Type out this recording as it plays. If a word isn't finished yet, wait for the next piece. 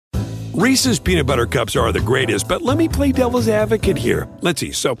Reese's peanut butter cups are the greatest, but let me play devil's advocate here. Let's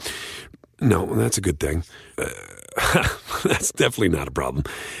see. So, no, that's a good thing. That's definitely not a problem.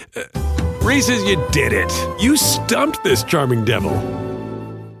 Reese's, you did it. You stumped this charming devil.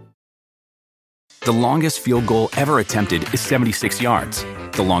 The longest field goal ever attempted is 76 yards.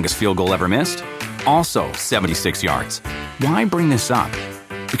 The longest field goal ever missed? Also 76 yards. Why bring this up?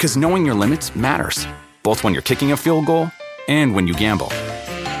 Because knowing your limits matters, both when you're kicking a field goal and when you gamble.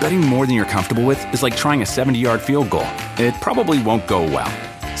 Betting more than you're comfortable with is like trying a 70-yard field goal. It probably won't go well.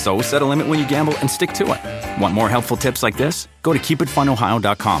 So set a limit when you gamble and stick to it. Want more helpful tips like this? Go to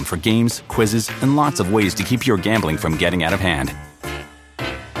keepitfunohio.com for games, quizzes, and lots of ways to keep your gambling from getting out of hand.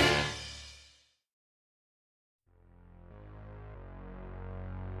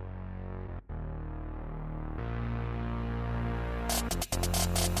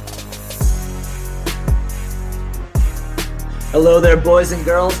 Hello there, boys and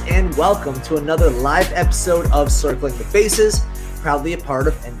girls, and welcome to another live episode of Circling the Bases, proudly a part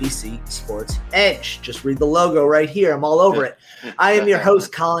of NBC Sports Edge. Just read the logo right here. I'm all over it. I am your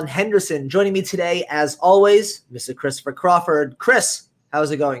host, Colin Henderson. Joining me today, as always, Mr. Christopher Crawford. Chris,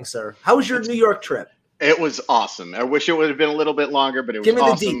 how's it going, sir? How was your New York trip? It was awesome. I wish it would have been a little bit longer, but it was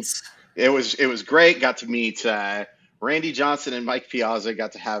awesome. Give me the deets. It was great. Got to meet Randy Johnson and Mike Piazza.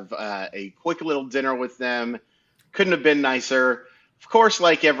 Got to have a quick little dinner with them. Couldn't have been nicer. Of course,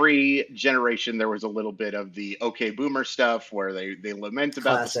 like every generation, there was a little bit of the OK Boomer stuff where they lament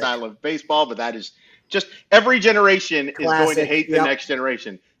about the style of baseball, but that is just every generation is going to hate the next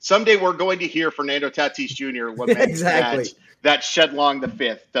generation. Someday we're going to hear Fernando Tatis Jr. lament that Shed Long the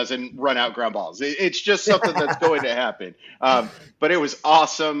fifth doesn't run out ground balls. It's just something that's going to happen. But it was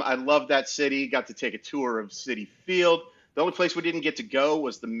awesome. I love that city. Got to take a tour of Citi Field. The only place we didn't get to go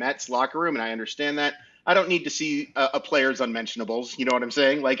was the Mets locker room, and I understand that. I don't need to see a player's unmentionables. You know what I'm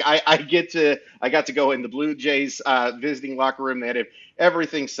saying? Like I got to go in the Blue Jays visiting locker room. They had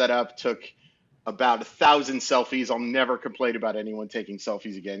everything set up. Took about 1,000 selfies. I'll never complain about anyone taking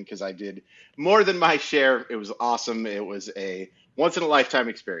selfies again because I did more than my share. It was awesome. It was a once in a lifetime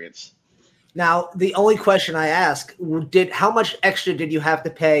experience. Now, the only question I ask, how much extra did you have to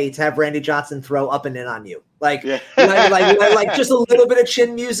pay to have Randy Johnson throw up and in on you? Like just a little bit of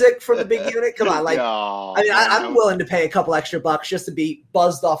chin music from the big unit? Come on. I'm willing to pay a couple extra bucks just to be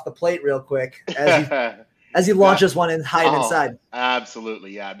buzzed off the plate real quick as he launches one and hide inside.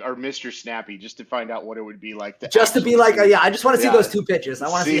 Absolutely, yeah. Or Mr. Snappy, just to find out what it would be like. I just want to see those two pitches. I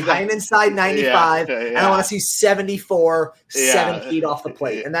want to see high and inside 95, and I want to see 74, 7 feet off the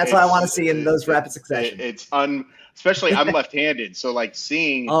plate. And that's what I want to see in those rapid succession. Especially I'm left-handed, so like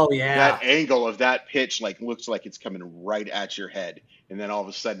seeing that angle of that pitch looks like it's coming right at your head, and then all of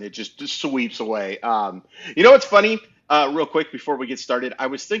a sudden it just sweeps away. You know what's funny? Real quick before we get started, I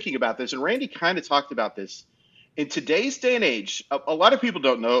was thinking about this, and Randy kind of talked about this. In today's day and age, a lot of people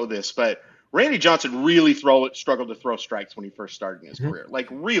don't know this, but Randy Johnson really struggled to throw strikes when he first started in his career. Like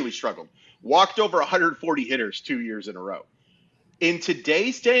really struggled. Walked over 140 hitters 2 years in a row. In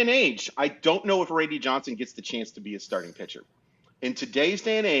today's day and age, I don't know if Randy Johnson gets the chance to be a starting pitcher. In today's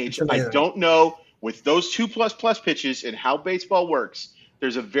day and age, I don't know with those 2++ pitches and how baseball works,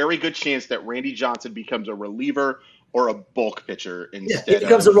 there's a very good chance that Randy Johnson becomes a reliever or a bulk pitcher instead. He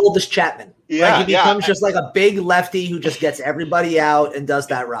becomes a Roldis Chapman. He becomes just like a big lefty who just gets everybody out and does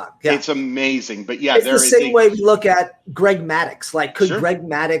that rock. Yeah. It's amazing. But it's the same way we look at Greg Maddux. Like, could Greg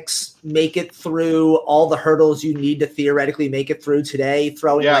Maddux make it through all the hurdles you need to theoretically make it through today,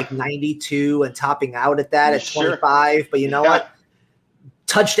 throwing 92 and topping out at that at 25? But you know what?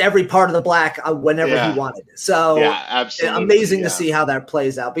 Touched every part of the black whenever he wanted. So absolutely. Amazing to see how that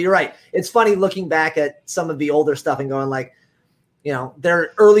plays out. But you're right. It's funny looking back at some of the older stuff and going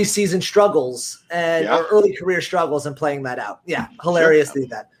their early season struggles or early career struggles and playing that out. Yeah. Hilarious to do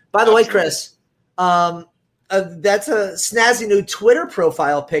that. By the way, Chris, that's a snazzy new Twitter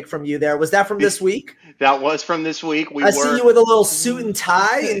profile pic from you there. Was that from this week? That was from this week. I see you with a little suit and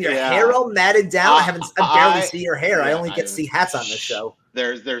tie and your hair all matted down. I barely see your hair. I only get to see hats on this show.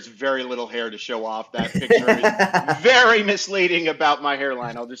 There's very little hair to show off. That picture is very misleading about my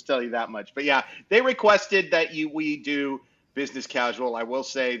hairline. I'll just tell you that much. But yeah, they requested that we do business casual. I will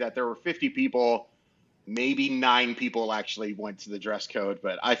say that there were 50 people, maybe 9 people actually went to the dress code,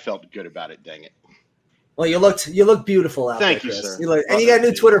 but I felt good about it. Dang it. Well, you look beautiful out there. Thank you, sir. And you got a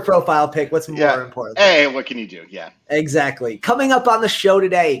new Twitter profile pic. What's more important? Hey, what can you do? Yeah. Exactly. Coming up on the show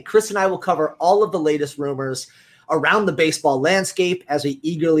today, Chris and I will cover all of the latest rumors around the baseball landscape as we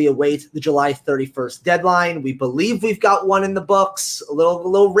eagerly await the July 31st deadline. We believe we've got one in the books. A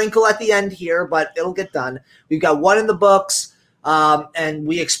little wrinkle at the end here, but it'll get done. We've got one in the books. And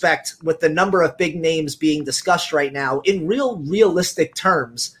we expect, with the number of big names being discussed right now, in realistic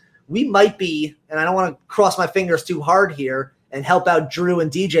terms, we might be, and I don't want to cross my fingers too hard here and help out Drew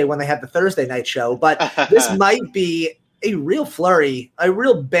and DJ when they have the Thursday night show, but this might be a real flurry, a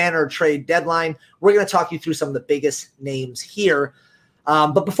real banner trade deadline. We're going to talk you through some of the biggest names here.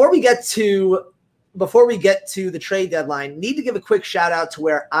 But before we get to the trade deadline, need to give a quick shout out to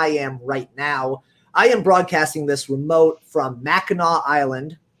where I am right now. I am broadcasting this remote from Mackinac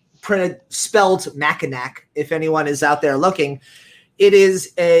Island, spelled Mackinac, if anyone is out there looking. It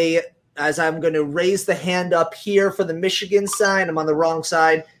is as I'm going to raise the hand up here for the Michigan side, I'm on the wrong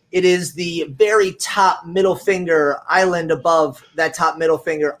side. It is the very top middle finger island above that top middle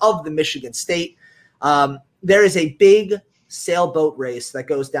finger of the Michigan State. There is a big sailboat race that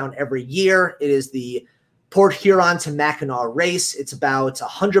goes down every year. It is the Port Huron to Mackinac race. It's about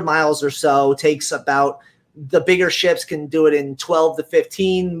 100 miles or so. Takes about, the bigger ships can do it in 12 to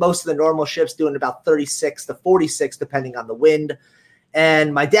 15. Most of the normal ships do it in about 36 to 46, depending on the wind.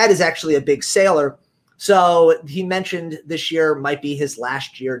 And my dad is actually a big sailor. So he mentioned this year might be his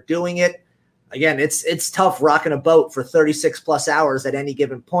last year doing it. Again, it's tough rocking a boat for 36 plus hours at any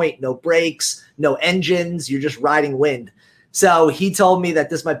given point. No brakes, no engines. You're just riding wind. So he told me that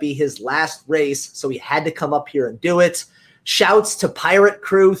this might be his last race, so he had to come up here and do it. Shouts to Pirate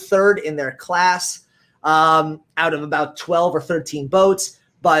Crew, third in their class, out of about 12 or 13 boats.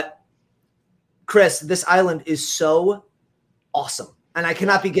 But, Chris, this island is so awesome. And I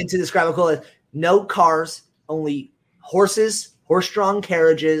cannot begin to describe how cool it is. No cars, only horses, horse-drawn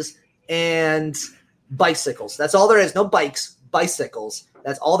carriages, and bicycles. That's all there is. No bikes, bicycles.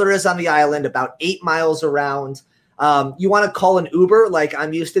 That's all there is on the island, about 8 miles around. You want to call an Uber like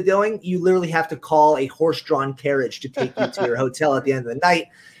I'm used to doing, you literally have to call a horse-drawn carriage to take you to your hotel at the end of the night.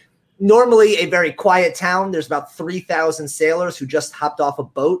 Normally a very quiet town. There's about 3,000 sailors who just hopped off a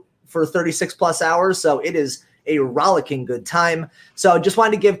boat for 36 plus hours. So it is a rollicking good time. So just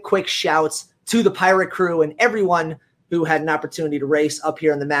wanted to give quick shouts to the Pirate Crew and everyone who had an opportunity to race up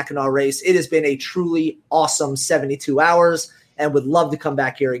here in the Mackinac race. It has been a truly awesome 72 hours and would love to come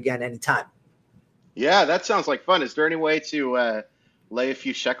back here again anytime. Yeah, that sounds like fun. Is there any way to lay a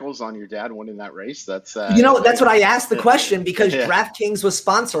few shekels on your dad winning that race? That's that's what I asked the question because DraftKings was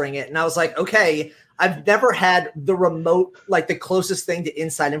sponsoring it. And I was like, okay, I've never had the remote, like the closest thing to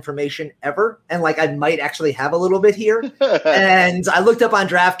inside information ever. And like, I might actually have a little bit here. And I looked up on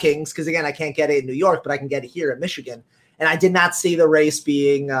DraftKings because, again, I can't get it in New York, but I can get it here in Michigan. And I did not see the race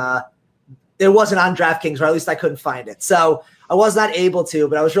being it wasn't on DraftKings, or at least I couldn't find it. So I was not able to,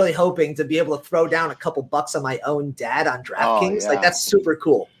 but I was really hoping to be able to throw down a couple bucks on my own dad on DraftKings. Like, that's super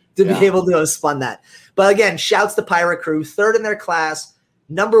cool to be able to have spun that. But again, shouts to Pirate Crew, third in their class,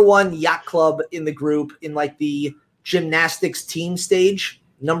 number one yacht club in the group in like the gymnastics team stage,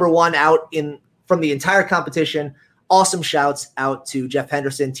 number one out from the entire competition. Awesome shouts out to Jeff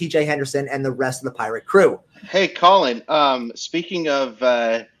Henderson, TJ Henderson, and the rest of the Pirate Crew. Hey, Colin, speaking of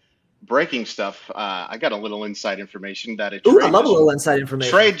breaking stuff, I got a little inside information that I love a little inside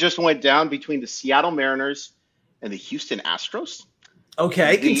information. Trade just went down between the Seattle Mariners and the Houston Astros.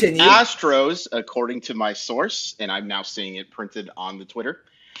 Okay, continue. The Astros, according to my source, and I'm now seeing it printed on the Twitter,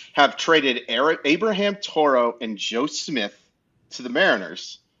 have traded Abraham Toro and Joe Smith to the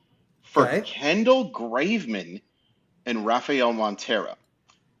Mariners for Kendall Graveman and Rafael Montero.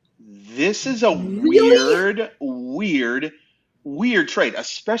 This is a weird trade,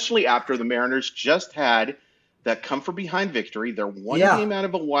 especially after the Mariners just had that come from behind victory. They're one game out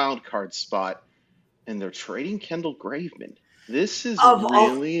of a wild card spot, and they're trading Kendall Graveman. This is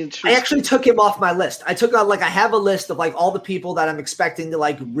really interesting. I actually took him off my list. I have a list of like all the people that I'm expecting to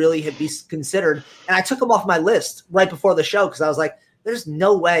like really be considered, and I took him off my list right before the show because I was like, there's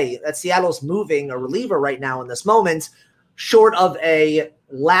no way that Seattle's moving a reliever right now in this moment, short of a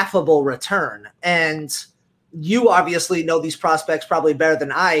laughable return. And you obviously know these prospects probably better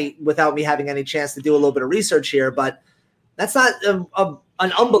than I without me having any chance to do a little bit of research here, but that's not an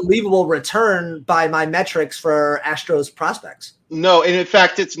unbelievable return by my metrics for Astros prospects. No, and in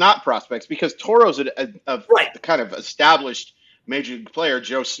fact, it's not prospects because Toro's a kind of established major league player.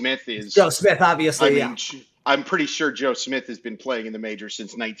 Joe Smith, obviously. I'm pretty sure Joe Smith has been playing in the majors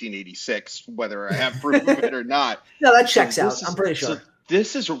since 1986, whether I have proof of it or not. No, that checks out. I'm pretty sure. So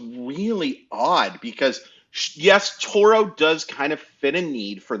this is really odd because yes, Toro does kind of fit a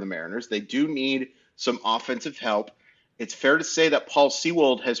need for the Mariners. They do need some offensive help. It's fair to say that Paul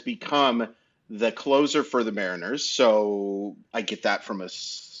Sewald has become the closer for the Mariners, so I get that from a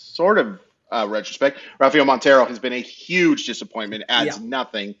sort of retrospect. Rafael Montero has been a huge disappointment, adds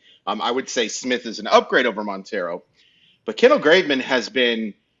nothing. I would say Smith is an upgrade over Montero. But Kendall Graveman has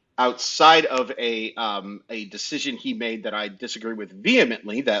been, outside of a decision he made that I disagree with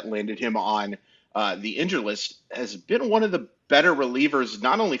vehemently that landed him on the injured list, has been one of the better relievers,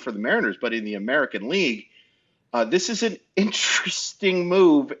 not only for the Mariners, but in the American League. This is an interesting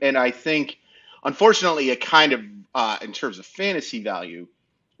move, and I think, unfortunately, it kind of, in terms of fantasy value,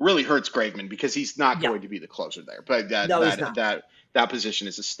 really hurts Graveman because he's not going to be the closer there. But that position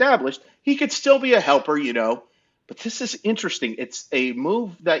is established. He could still be a helper, but this is interesting. It's a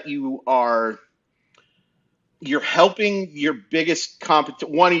move that you're helping your biggest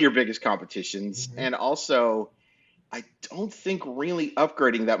one of your biggest competitions, and also I don't think really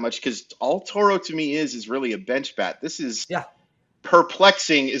upgrading that much, because all Toro to me is really a bench bat. This is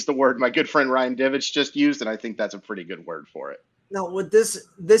perplexing is the word my good friend Ryan Divich just used, and I think that's a pretty good word for it. No, with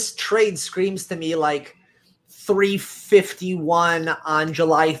this trade screams to me like 351 on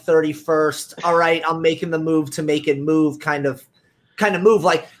July 31st. All right, I'm making the move to make it move kind of move.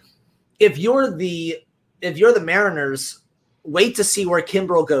 Like if you're the Mariners, wait to see where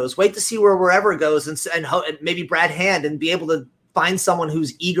Kimbrel goes, wait to see wherever goes, and maybe Brad Hand, and be able to find someone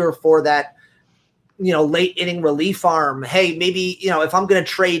who's eager for that, late inning relief arm. Hey, maybe, if I'm going to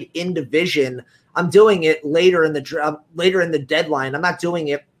trade in division, I'm doing it later in the deadline. I'm not doing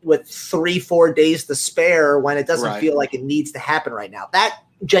it with 3-4 days to spare when it doesn't feel like it needs to happen right now. That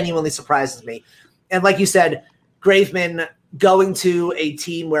genuinely surprises me. And like you said, Graveman going to a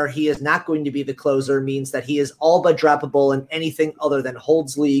team where he is not going to be the closer means that he is all but droppable in anything other than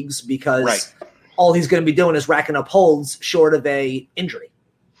holds leagues, because all he's going to be doing is racking up holds short of a injury.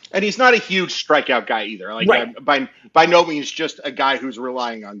 And he's not a huge strikeout guy either. By no means just a guy who's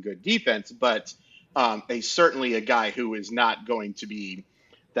relying on good defense, but certainly a guy who is not going to be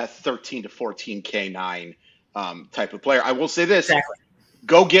that 13 to 14 K9 type of player. I will say this: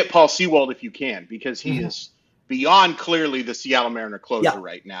 go get Paul Sewald if you can, because he is beyond clearly the Seattle Mariner closer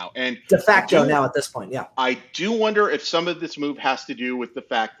right now, and de facto now at this point. Yeah, I do wonder if some of this move has to do with the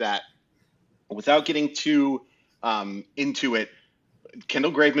fact that, without getting too into it,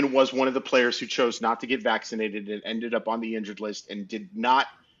 Kendall Graveman was one of the players who chose not to get vaccinated and ended up on the injured list and did not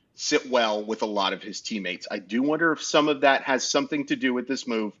sit well with a lot of his teammates. I do wonder if some of that has something to do with this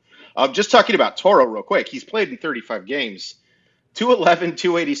move. Just talking about Toro real quick, he's played in 35 games, 211,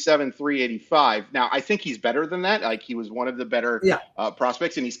 287, 385. Now, I think he's better than that. Like, he was one of the better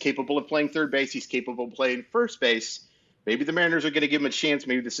prospects, and he's capable of playing third base. He's capable of playing first base. Maybe the Mariners are going to give him a chance.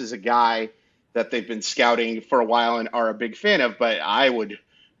 Maybe this is a guy that they've been scouting for a while and are a big fan of, but I would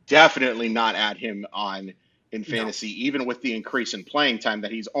definitely not add him on in fantasy, even with the increase in playing time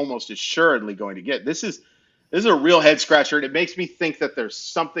that he's almost assuredly going to get. This is a real head scratcher, and it makes me think that there's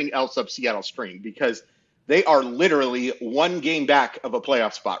something else up Seattle's stream, because they are literally one game back of a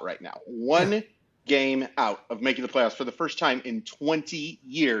playoff spot right now. One game out of making the playoffs for the first time in 20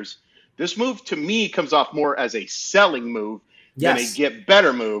 years. This move to me comes off more as a selling move than a get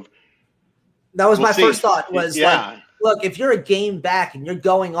better move. That was my first thought was look, if you're a game back and you're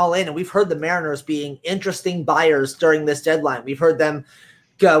going all in, and we've heard the Mariners being interesting buyers during this deadline. We've heard them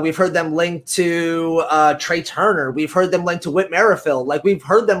linked to Trey Turner. We've heard them linked to Whit Merrifield. Like, we've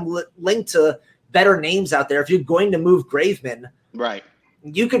heard them linked to better names out there. If you're going to move Graveman,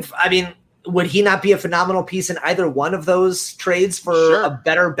 you could, would he not be a phenomenal piece in either one of those trades for a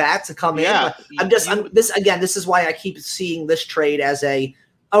better bat to come in? This is why I keep seeing this trade as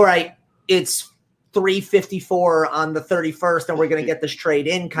all right, it's 3:54 on the 31st, and we're going to get this trade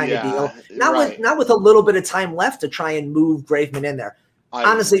in kind of deal. Not with a little bit of time left to try and move Graveman in there.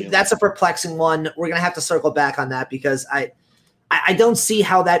 Honestly, that's a perplexing one. We're going to have to circle back on that, because I don't see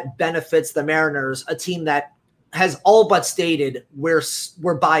how that benefits the Mariners, a team that has all but stated we're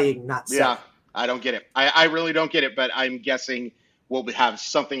buying, not selling. Yeah, I don't get it. I really don't get it, but I'm guessing we'll have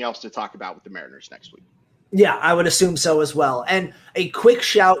something else to talk about with the Mariners next week. Yeah, I would assume so as well. And a quick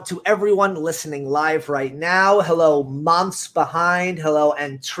shout to everyone listening live right now. Hello, Months Behind. Hello,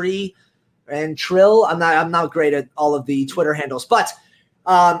 and Trill. I'm not great at all of the Twitter handles, but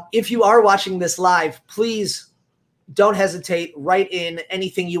if you are watching this live, please don't hesitate. Write in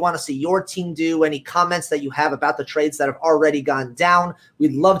anything you want to see your team do, any comments that you have about the trades that have already gone down.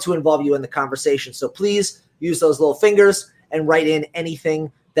 We'd love to involve you in the conversation. So please use those little fingers and write in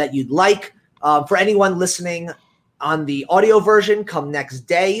anything that you'd like. For anyone listening on the audio version, come next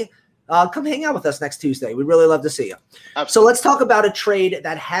day. Come hang out with us next Tuesday. We'd really love to see you. Absolutely. So let's talk about a trade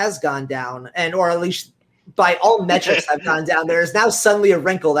that has gone down, or at least by all metrics have gone down. There is now suddenly a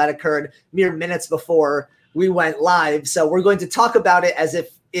wrinkle that occurred mere minutes before we went live. So we're going to talk about it as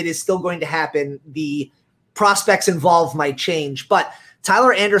if it is still going to happen. The prospects involved might change. But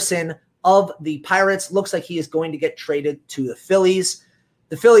Tyler Anderson of the Pirates. Looks like he is going to get traded to the Phillies.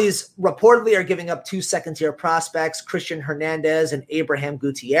 The Phillies reportedly are giving up 2 second-tier prospects, Christian Hernandez and Abraham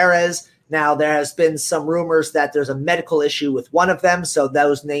Gutierrez. Now, there has been some rumors that there's a medical issue with one of them, so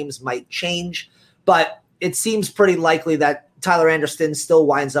those names might change. But it seems pretty likely that Tyler Anderson still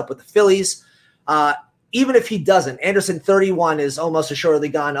winds up with the Phillies. Even if he doesn't, Anderson, 31, is almost assuredly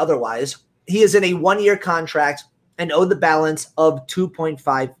gone otherwise. He is in a 1-year contract and owed the balance of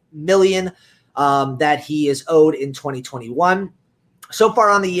 $2.5 million that he is owed in 2021. So far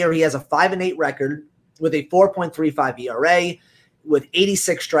on the year, he has a 5-8 record with a 4.35 ERA, with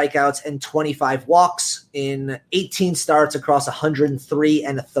 86 strikeouts and 25 walks in 18 starts across 103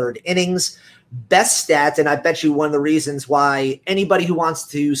 1/3 innings. Best stat, and I bet you one of the reasons why anybody who wants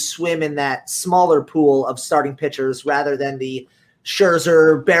to swim in that smaller pool of starting pitchers rather than the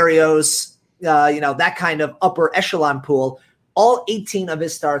Scherzer, Berrios, that kind of upper echelon pool, all 18 of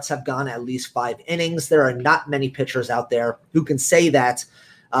his starts have gone at least 5 innings. There are not many pitchers out there who can say that.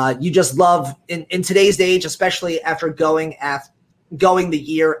 You just love, in today's age, especially after going the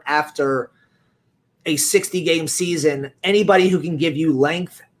year after a 60-game season, anybody who can give you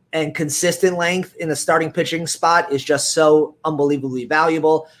length and consistent length in a starting pitching spot is just so unbelievably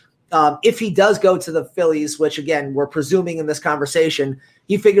valuable. If he does go to the Phillies, which again, we're presuming in this conversation,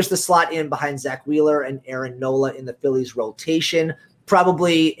 he figures to slot in behind Zach Wheeler and Aaron Nola in the Phillies rotation,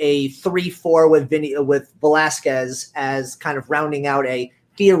 probably a 3-4 with Velasquez as kind of rounding out a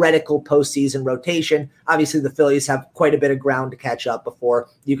theoretical postseason rotation. Obviously, the Phillies have quite a bit of ground to catch up before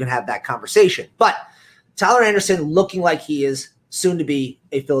you can have that conversation. But Tyler Anderson looking like he is soon to be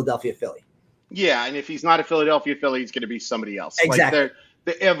a Philadelphia Philly. Yeah, and if he's not a Philadelphia Philly, he's going to be somebody else. Exactly.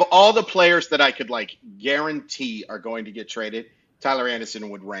 Of all the players that I could guarantee are going to get traded, Tyler Anderson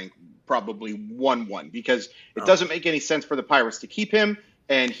would rank probably 1-1 because it doesn't make any sense for the Pirates to keep him,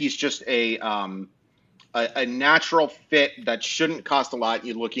 and he's just a natural fit that shouldn't cost a lot.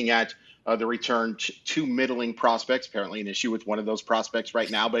 You're looking at the return to middling prospects, apparently an issue with one of those prospects right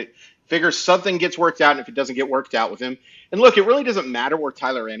now, but figure something gets worked out, and if it doesn't get worked out with him, and look, it really doesn't matter where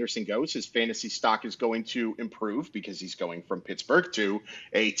Tyler Anderson goes. His fantasy stock is going to improve because he's going from Pittsburgh to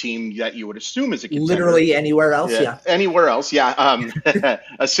a team that you would assume is a contender. Literally anywhere else, yeah. Anywhere else, yeah.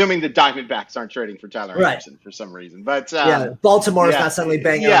 Assuming the Diamondbacks aren't trading for Tyler Anderson for some reason. But Baltimore is not suddenly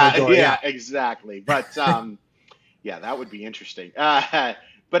banging on the door. Yeah, exactly. But that would be interesting.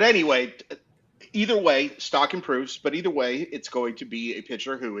 But anyway, either way, stock improves. But either way, it's going to be a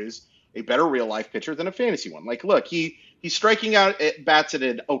pitcher who is a better real-life pitcher than a fantasy one. Look, he's striking out at bats at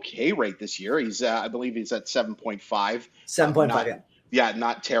an okay rate this year. He's, I believe he's at 7.5. 7.5, yeah. Yeah,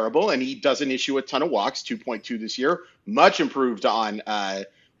 not terrible. And he doesn't issue a ton of walks, 2.2 this year. Much improved on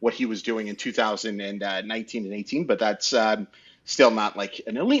what he was doing in 2019 and 18. But that's still not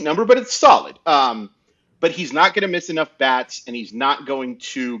an elite number, but it's solid. But he's not going to miss enough bats, and he's not going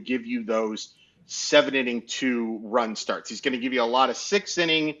to give you those 7-inning 2-run starts. He's going to give you a lot of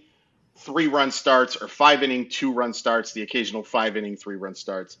 6-inning 3-run starts or 5-inning 2-run starts, the occasional 5-inning 3-run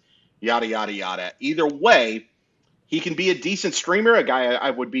starts, yada, yada, yada. Either way, he can be a decent streamer, a guy I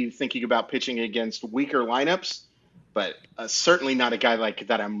would be thinking about pitching against weaker lineups, but certainly not a guy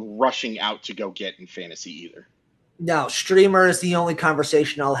that I'm rushing out to go get in fantasy either. No, streamer is the only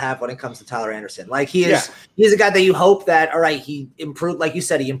conversation I'll have when it comes to Tyler Anderson. He's a guy that you hope that, all right, he improved, like you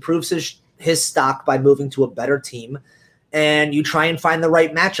said, he improves his stock by moving to a better team, and you try and find the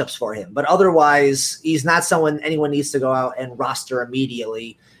right matchups for him. But otherwise, he's not someone anyone needs to go out and roster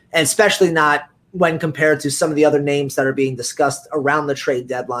immediately, and especially not when compared to some of the other names that are being discussed around the trade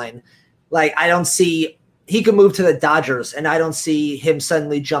deadline. I don't see he could move to the Dodgers, and I don't see him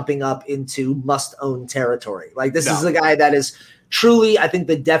suddenly jumping up into must-own territory. This is a guy that is truly, I think,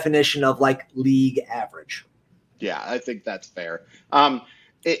 the definition of league average. Yeah, I think that's fair.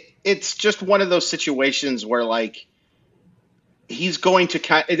 It's just one of those situations where he's going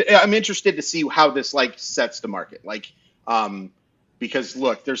to I'm interested to see how this sets the market. Because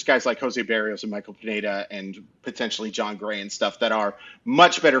look, there's guys like Jose Berrios and Michael Pineda and potentially John Gray and stuff that are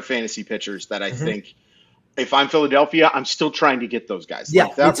much better fantasy pitchers that I think if I'm Philadelphia, I'm still trying to get those guys. Yeah,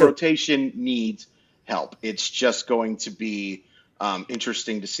 that rotation needs help. It's just going to be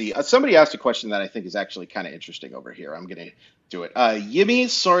interesting to see. Somebody asked a question that I think is actually kind of interesting over here. I'm going to do it. Yimi,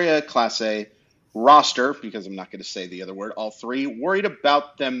 Soria, Clase, roster, because I'm not going to say the other word, all three, worried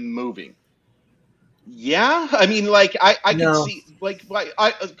about them moving. Yeah, I mean, I can see,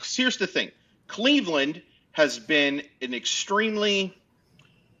 here's the thing. Cleveland has been an extremely,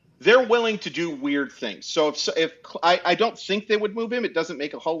 they're willing to do weird things. So if I don't think they would move him, it doesn't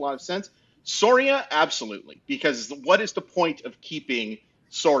make a whole lot of sense. Soria, absolutely, because what is the point of keeping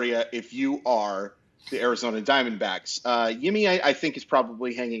Soria if you are the Arizona Diamondbacks. Yimi, I think, is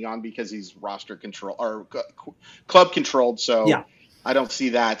probably hanging on because he's roster control or club controlled. So yeah. I don't see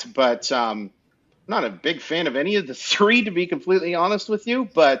that. But I'm not a big fan of any of the three, to be completely honest with you.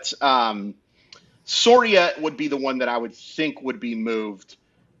 But Soria would be the one that I would think would be moved.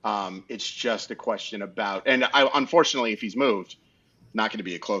 It's just a question about, and unfortunately, if he's moved, not going to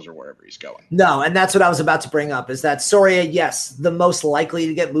be a closer wherever he's going. No, and that's what I was about to bring up, is that Soria, yes, the most likely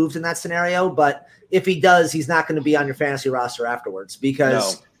to get moved in that scenario, but if he does, he's not going to be on your fantasy roster afterwards,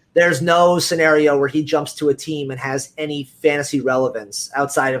 because there's no scenario where he jumps to a team and has any fantasy relevance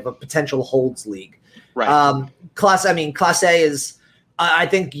outside of a potential holds league. Right. Class A is, I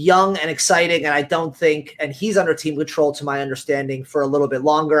think, young and exciting, and I don't think, and he's under team control to my understanding for a little bit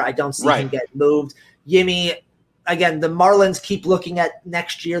longer. I don't see him get moved. Yimi, again, the Marlins keep looking at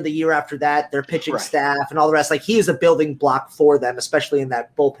next year, the year after that, their pitching staff and all the rest. Like, he is a building block for them, especially in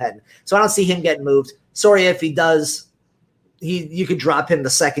that bullpen. So I don't see him getting moved. Sorry, if he does, you could drop him the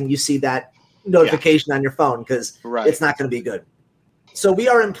second you see that notification on your phone, because it's not going to be good. So we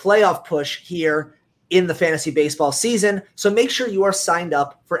are in playoff push here in the fantasy baseball season. So make sure you are signed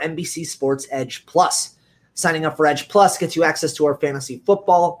up for NBC Sports Edge Plus. Signing up for Edge Plus gets you access to our fantasy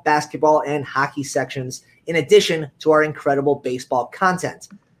football, basketball, and hockey sections, in addition to our incredible baseball content.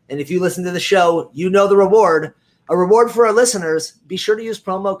 And if you listen to the show, you know the reward. A reward for our listeners: be sure to use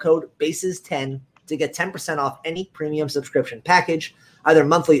promo code BASES10 to get 10% off any premium subscription package, either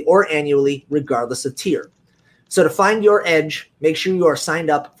monthly or annually, regardless of tier. So to find your edge, make sure you are signed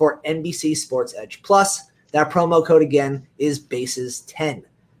up for NBC Sports Edge Plus. That promo code again is BASES10.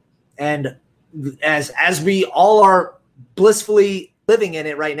 And as we all are blissfully living in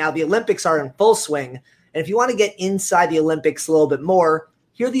it right now, the Olympics are in full swing. And if you want to get inside the Olympics a little bit more,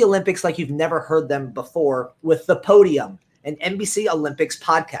 hear the Olympics like you've never heard them before with The Podium, an NBC Olympics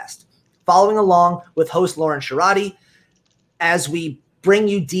podcast. Following along with host Lauren Sharati as we bring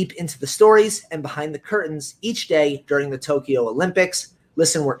you deep into the stories and behind the curtains each day during the Tokyo Olympics.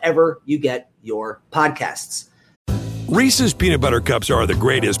 Listen wherever you get your podcasts. Reese's Peanut Butter Cups are the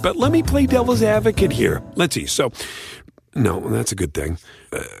greatest, but let me play devil's advocate here. Let's see. So, no, that's a good thing.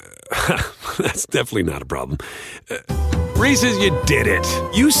 That's definitely not a problem. Reese's, you did it.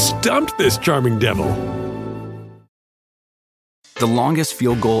 You stumped this charming devil. The longest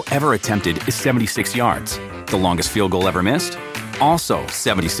field goal ever attempted is 76 yards. The longest field goal ever missed? Also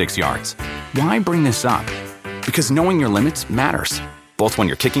 76 yards. Why bring this up? Because knowing your limits matters, both when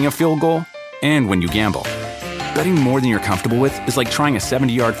you're kicking a field goal and when you gamble. Betting more than you're comfortable with is like trying a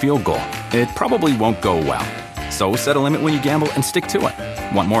 70-yard field goal. It probably won't go well. So set a limit when you gamble and stick to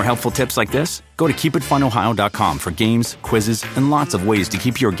it. Want more helpful tips like this? Go to keepitfunohio.com for games, quizzes, and lots of ways to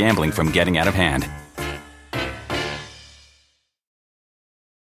keep your gambling from getting out of hand.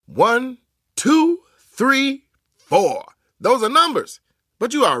 1, 2, 3, 4. Those are numbers.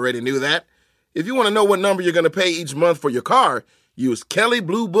 But you already knew that. If you want to know what number you're going to pay each month for your car, use Kelley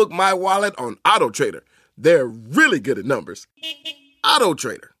Blue Book My Wallet on AutoTrader. They're really good at numbers.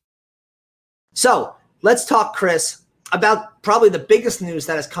 AutoTrader. So let's talk, Chris, about probably the biggest news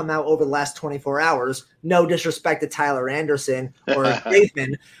that has come out over the last 24 hours. No disrespect to Tyler Anderson or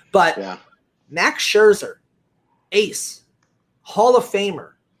Graveman, but Max Scherzer, ace, Hall of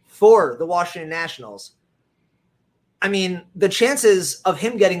Famer for the Washington Nationals. I mean, the chances of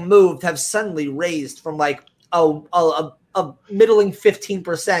him getting moved have suddenly raised from like a middling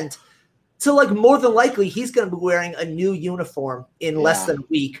 15% to like more than likely he's going to be wearing a new uniform in less than a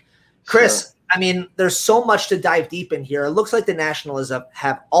week. Chris, I mean, there's so much to dive deep in here. It looks like the Nationals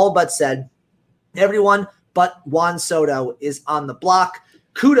have all but said everyone but Juan Soto is on the block.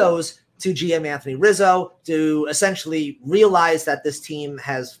 Kudos to GM Anthony Rizzo to essentially realize that this team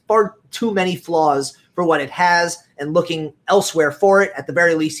has far too many flaws for what it has and looking elsewhere for it. At the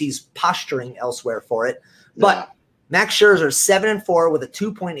very least, he's posturing elsewhere for it. But Max Scherzer 7-4 with a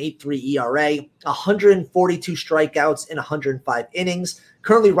 2.83 ERA, 142 strikeouts in 105 innings,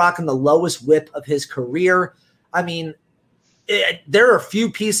 currently rocking the lowest whip of his career. I mean, there are a few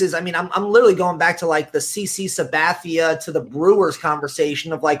pieces. I mean, I'm literally going back to like the CC Sabathia to the Brewers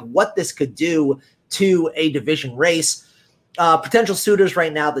conversation of like what this could do to a division race. Potential suitors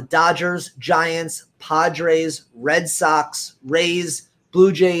right now: the Dodgers, Giants, Padres, Red Sox, Rays,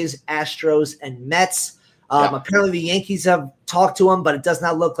 Blue Jays, Astros, and Mets. Apparently the Yankees have talked to him, but it does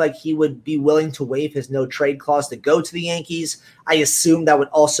not look like he would be willing to waive his no trade clause to go to the Yankees. I assume that would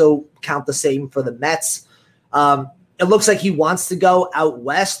also count the same for the Mets. It looks like he wants to go out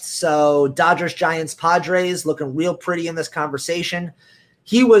west. So Dodgers, Giants, Padres looking real pretty in this conversation.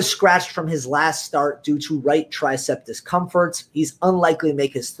 He was scratched from his last start due to right tricep discomfort. He's unlikely to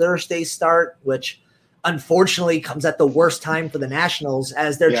make his Thursday start, which unfortunately comes at the worst time for the Nationals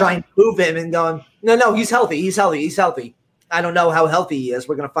as they're trying to move him and going, no, he's healthy. I don't know how healthy he is.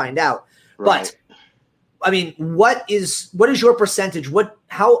 We're going to find out. Right. But, I mean, what is your percentage?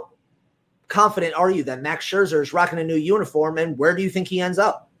 How confident are you that Max Scherzer is rocking a new uniform, and where do you think he ends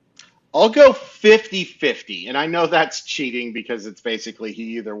up? I'll go 50-50, and I know that's cheating because it's basically he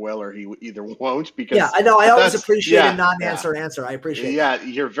either will or he either won't. Because I know. I always appreciate a non-answer answer. I appreciate it. Yeah,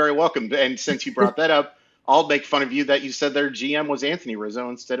 you're very welcome. And since you brought that up, I'll make fun of you that you said their GM was Anthony Rizzo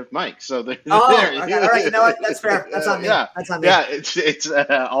instead of Mike. So there. Okay. All right. You know what? That's fair. That's on me. That's on me. Yeah, it's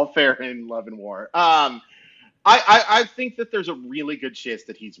all fair in love and war. I think that there's a really good chance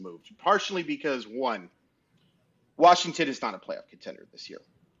that he's moved, partially because, one, Washington is not a playoff contender this year.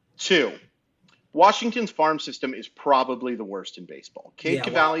 Two, Washington's farm system is probably the worst in baseball. Cade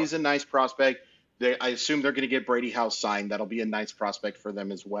Cavalli is a nice prospect. I assume they're going to get Brady House signed. That'll be a nice prospect for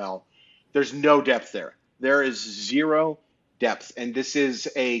them as well. There's no depth there. There is zero depth. And this is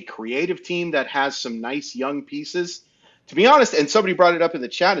a creative team that has some nice young pieces. To be honest, and somebody brought it up in the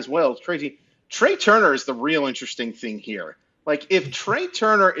chat as well, it's crazy. Trey Turner is the real interesting thing here. Like, if Trey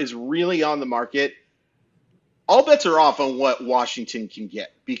Turner is really on the market, all bets are off on what Washington can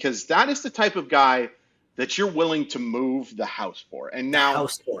get, because that is the type of guy that you're willing to move the house for. And now,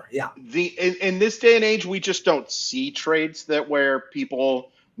 in this day and age, we just don't see trades where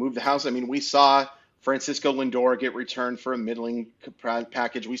people move the house. I mean, we saw Francisco Lindor get returned for a middling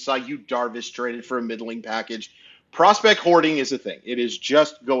package. We saw Yu Darvish traded for a middling package. Prospect hoarding is a thing. It is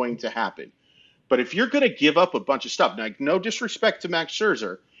just going to happen. But if you're going to give up a bunch of stuff, like, no disrespect to Max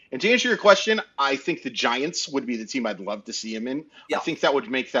Scherzer, and to answer your question, I think the Giants would be the team I'd love to see him in. Yeah. I think that would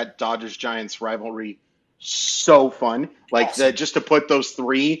make that Dodgers-Giants rivalry so fun. Like, just to put those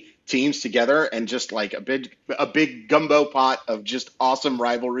three teams together and just like a big gumbo pot of just awesome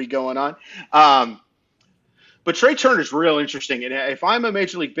rivalry going on. But Trey Turner is real interesting. And if I'm a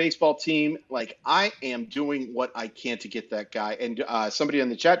Major League Baseball team, like, I am doing what I can to get that guy. And somebody in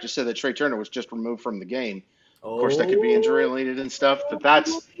the chat just said that Trey Turner was just removed from the game. Of course, that could be injury related and stuff, but let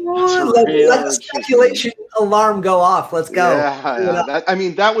the speculation alarm go off. Let's go.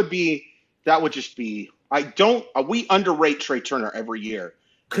 That would just be. We underrate Trey Turner every year.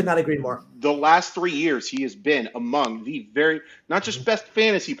 Could not agree more. The last 3 years, he has been among the not just best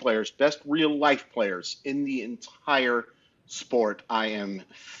fantasy players, best real life players in the entire sport. I am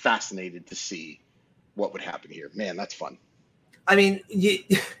fascinated to see what would happen here. Man, that's fun. I mean,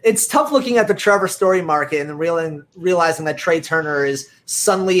 it's tough looking at the Trevor Story market and realizing that Trey Turner is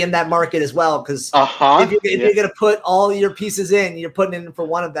suddenly in that market as well. Because if you're going to put all your pieces in, you're putting in for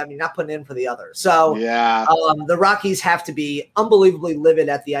one of them. You're not putting in for the other. So the Rockies have to be unbelievably livid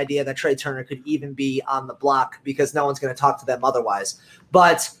at the idea that Trey Turner could even be on the block, because no one's going to talk to them otherwise.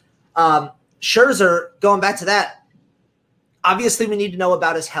 But Scherzer, going back to that, obviously, we need to know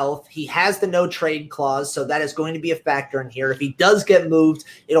about his health. He has the no trade clause, so that is going to be a factor in here. If he does get moved,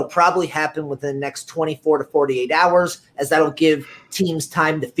 it'll probably happen within the next 24 to 48 hours, as that'll give teams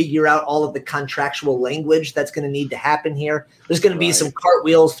time to figure out all of the contractual language that's going to need to happen here. There's going to be some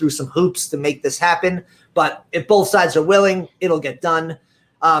cartwheels through some hoops to make this happen, but if both sides are willing, it'll get done.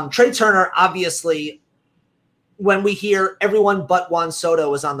 Trey Turner, obviously, when we hear everyone but Juan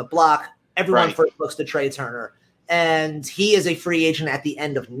Soto is on the block, everyone first looks to Trey Turner. And he is a free agent at the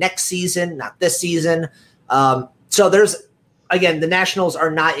end of next season, not this season. So there's, again, the Nationals are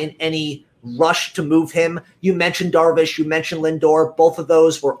not in any rush to move him. You mentioned Darvish, you mentioned Lindor. Both of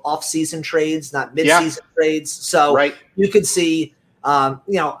those were off-season trades, not mid-season trades. So you could see,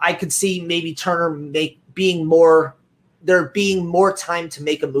 I could see maybe Turner being more time to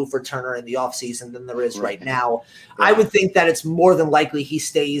make a move for Turner in the offseason than there is right now. Yeah. I would think that it's more than likely he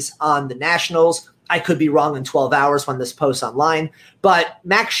stays on the Nationals. I could be wrong in 12 hours when this posts online, but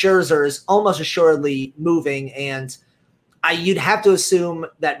Max Scherzer is almost assuredly moving, and you'd have to assume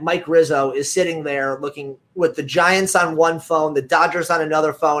that Mike Rizzo is sitting there looking with the Giants on one phone, the Dodgers on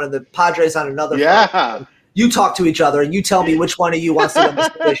another phone, and the Padres on another phone. You talk to each other, and you tell me which one of you wants to win this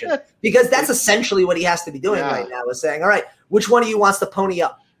division, because that's essentially what he has to be doing right now, is saying, all right, which one of you wants to pony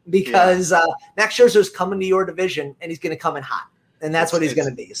up? Because Max Scherzer is coming to your division, and he's going to come in hot. And that's what he's going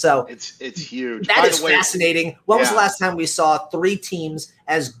to be. So it's huge. That is fascinating. When was the last time we saw three teams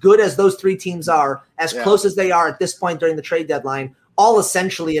as good as those three teams are, as close as they are at this point during the trade deadline, all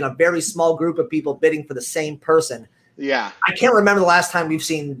essentially in a very small group of people bidding for the same person? Yeah. I can't remember the last time we've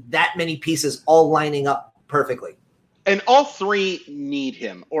seen that many pieces all lining up perfectly. And all three need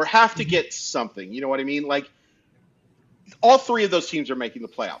him or have to get something. You know what I mean? Like, all three of those teams are making the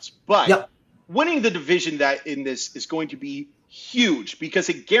playoffs. But winning the division that in this is going to be huge because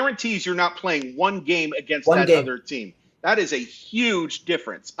it guarantees you're not playing one game against other team. That is a huge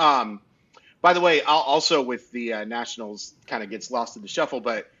difference. By the way, also with the Nationals, kind of gets lost in the shuffle,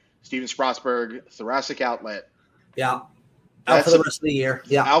 but Steven Strasburg, thoracic outlet. Yeah. Out for the rest of the year.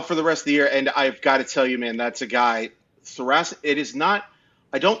 Yeah. Out for the rest of the year. And I've got to tell you, man, that's a guy, thoracic. It is not,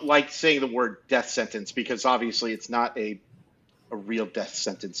 I don't like saying the word death sentence because obviously it's not a real death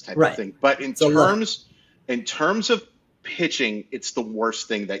sentence type of thing. But in terms of pitching, it's the worst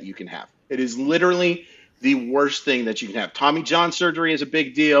thing that you can have. It is literally the worst thing that you can have. Tommy John surgery is a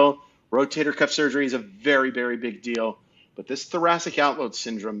big deal. Rotator cuff surgery is a very, very big deal. But this thoracic outlet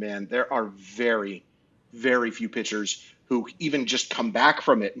syndrome, man, there are very, very few pitchers who even just come back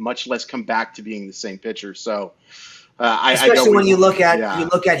from it, much less come back to being the same pitcher. So especially when you look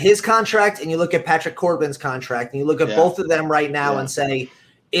at his contract and you look at Patrick Corbin's contract and you look at both of them right now and say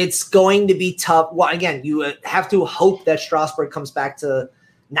it's going to be tough. Well, again, you have to hope that Strasburg comes back to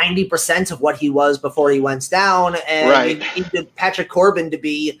 90% of what he was before he went down, and you need Patrick Corbin to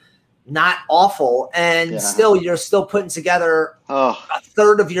be not awful, and still you're still putting together a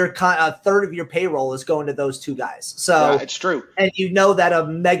third of your payroll is going to those two guys. So it's true, and you know that a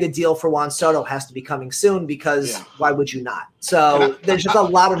mega deal for Juan Soto has to be coming soon because why would you not? So there's just a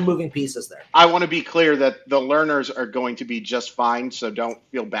lot of moving pieces there. I want to be clear that the Lerners are going to be just fine, so don't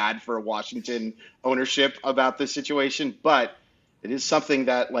feel bad for Washington ownership about this situation, but it is something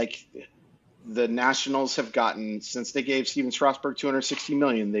that like the Nationals have gotten since they gave Steven Strasburg $260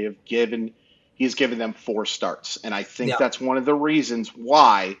 million. He's given them 4 starts, and I think that's one of the reasons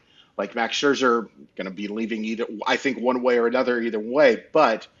why. Like Max Scherzer going to be leaving I think one way or another either way,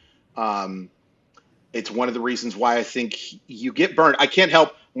 but it's one of the reasons why I think you get burned. I can't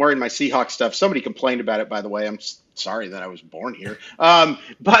help wearing my Seahawks stuff. Somebody complained about it, by the way. I'm sorry that I was born here,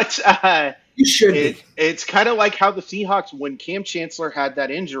 but you should be. It's kind of like how the Seahawks, when Cam Chancellor had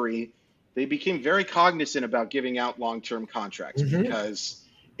that injury, they became very cognizant about giving out long-term contracts because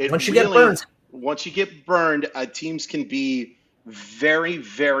once you get burned, teams can be very,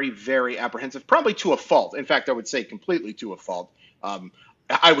 very, very apprehensive, probably to a fault. In fact, I would say completely to a fault.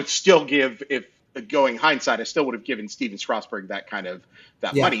 I would still give, if going hindsight, I still would have given Steven Strasburg that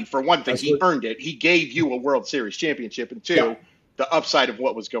money. For one thing, he earned it. He gave you a World Series championship, and two, the upside of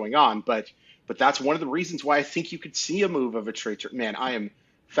what was going on. But that's one of the reasons why I think you could see a move of a trade. Man, I am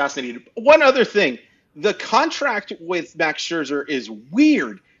fascinated. One other thing, the contract with Max Scherzer is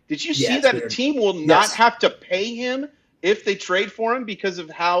weird. Did you see that a team will not have to pay him if they trade for him because of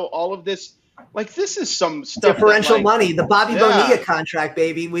how all of this, like this is some stuff differential money, the Bobby Bonilla contract,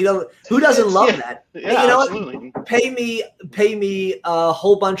 baby. Who doesn't love that? Yeah, you know absolutely. What? Pay me a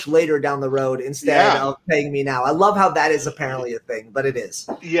whole bunch later down the road instead of paying me now. I love how that is apparently a thing, but it is.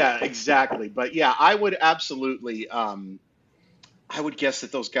 Yeah, exactly. But yeah, I would absolutely I would guess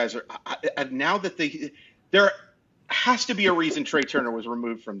that those guys are now that there has to be a reason Trey Turner was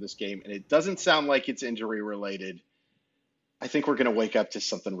removed from this game, and it doesn't sound like it's injury related. I think we're going to wake up to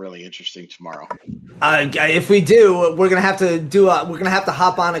something really interesting tomorrow. If we do, we're going to have to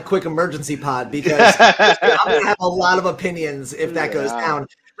hop on a quick emergency pod because I'm going to have a lot of opinions if that goes down.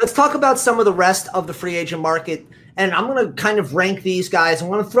 Let's talk about some of the rest of the free agent market. And I'm going to kind of rank these guys. I'm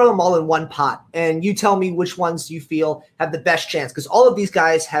going to throw them all in one pot. And you tell me which ones you feel have the best chance. Because all of these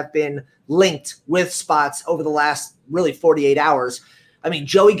guys have been linked with spots over the last really 48 hours. I mean,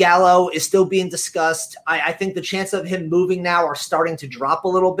 Joey Gallo is still being discussed. I think the chance of him moving now are starting to drop a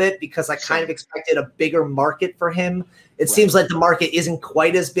little bit because I kind of expected a bigger market for him. It seems like the market isn't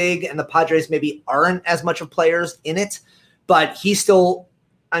quite as big and the Padres maybe aren't as much of players in it. But he still,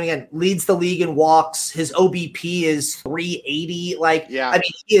 leads the league in walks. His OBP is 380.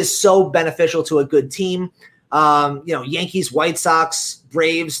 He is so beneficial to a good team. Yankees, White Sox,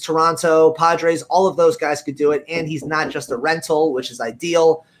 Braves, Toronto, Padres, all of those guys could do it. And he's not just a rental, which is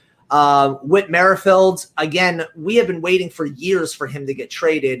ideal. Whit Merrifield, again, we have been waiting for years for him to get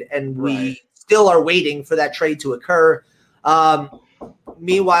traded, and we still are waiting for that trade to occur.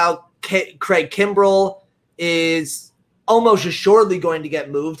 Meanwhile, Craig Kimbrell is almost assuredly going to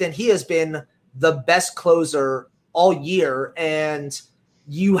get moved, and he has been the best closer all year. And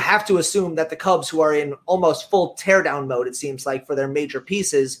you have to assume that the Cubs, who are in almost full teardown mode, it seems like, for their major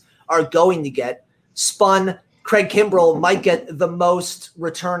pieces, are going to get spun. Craig Kimbrell might get the most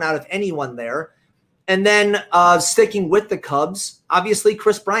return out of anyone there. And then sticking with the Cubs, obviously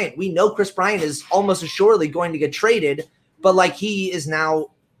Chris Bryant. We know Chris Bryant is almost assuredly going to get traded, but he is now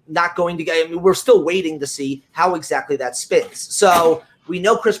not going to get – we're still waiting to see how exactly that spins. So we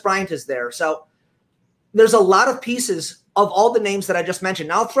know Chris Bryant is there. So there's a lot of pieces of all the names that I just mentioned.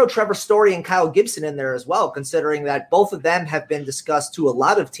 Now I'll throw Trevor Story and Kyle Gibson in there as well, considering that both of them have been discussed to a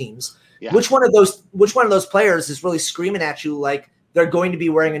lot of teams. Yeah. Which one of those players is really screaming at you like they're going to be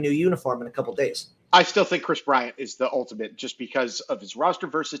wearing a new uniform in a couple days? I still think Chris Bryant is the ultimate just because of his roster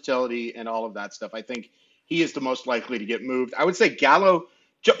versatility and all of that stuff. I think he is the most likely to get moved. I would say Gallo,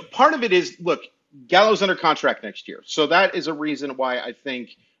 part of it is, look, Gallo's under contract next year. So that is a reason why I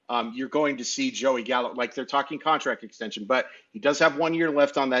think you're going to see Joey Gallo, like they're talking contract extension, but he does have 1 year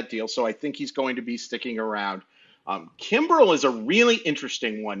left on that deal. So I think he's going to be sticking around. Kimbrel is a really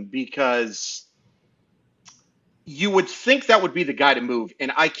interesting one because you would think that would be the guy to move.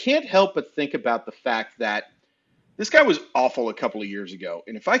 And I can't help but think about the fact that this guy was awful a couple of years ago.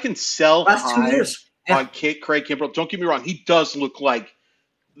 And if I can sell last 2 years on Craig Kimbrel, don't get me wrong, he does look like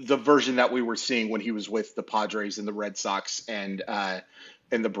the version that we were seeing when he was with the Padres and the Red Sox and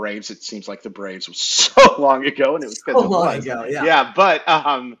the Braves. It seems like the Braves was so long ago, and it was because Yeah, but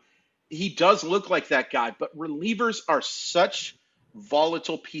he does look like that guy. But relievers are such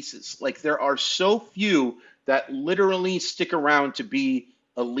volatile pieces. Like there are so few that literally stick around to be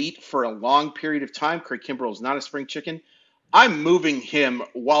elite for a long period of time. Craig Kimbrel is not a spring chicken. I'm moving him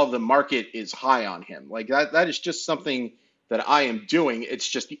while the market is high on him. Like that is just something that I am doing. It's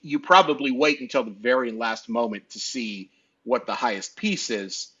just you probably wait until the very last moment to see what the highest piece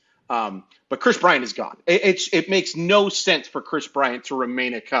is. But Chris Bryant is gone. It makes no sense for Chris Bryant to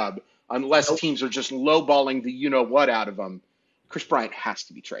remain a Cub unless teams are just lowballing the you-know-what out of him. Chris Bryant has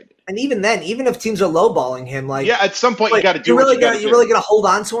to be traded. And even then, even if teams are lowballing him, at some point you got to do you're really going to hold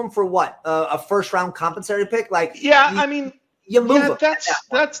on to him for what? A first-round compensatory pick? You move him.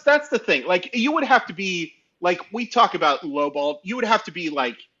 That's the thing. Like you would have to be like we talk about lowball. You would have to be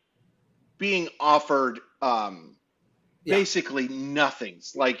like being offered basically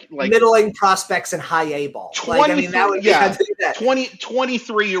nothings like middling prospects and high A ball.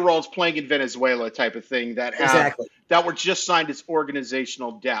 23-year-olds playing in Venezuela type of thing that were just signed as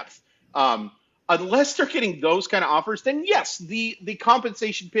organizational depth. Unless they're getting those kind of offers, then yes, the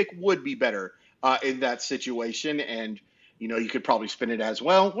compensation pick would be better in that situation. And you could probably spin it as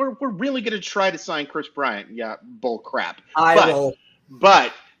well. We're really going to try to sign Chris Bryant. Yeah, bull crap.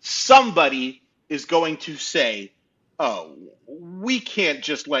 But somebody is going to say, oh, we can't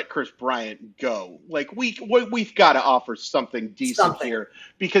just let Chris Bryant go. Like we've got to offer something decent here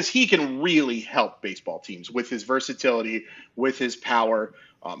because he can really help baseball teams with his versatility, with his power.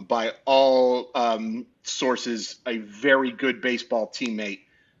 By all sources, a very good baseball teammate.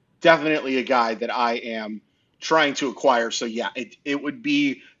 Definitely a guy that I am trying to acquire. So yeah, it would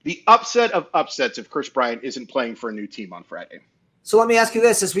be the upset of upsets if Chris Bryant isn't playing for a new team on Friday. So let me ask you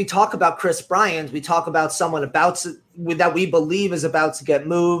this. As we talk about Chris Bryant, we talk about someone that we believe is about to get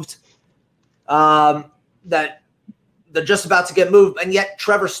moved, that they're just about to get moved. And yet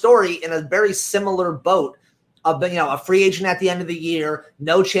Trevor Story in a very similar boat of, a free agent at the end of the year,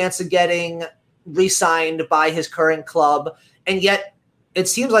 no chance of getting re-signed by his current club. And yet it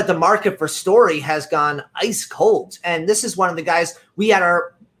seems like the market for Story has gone ice cold. And this is one of the guys we had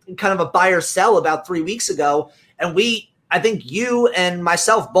our kind of a buy or sell about 3 weeks ago. And I think you and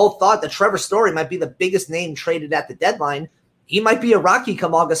myself both thought that Trevor Story might be the biggest name traded at the deadline. He might be a Rocky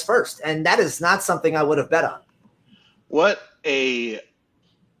come August 1st. And that is not something I would have bet on. What a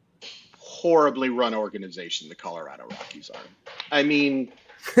horribly run organization the Colorado Rockies are. I mean,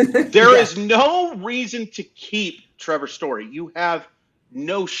 there is no reason to keep Trevor Story. You have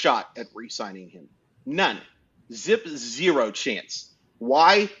no shot at re-signing him. None. Zero chance.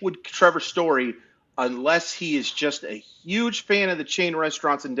 Why would Trevor Story, unless he is just a huge fan of the chain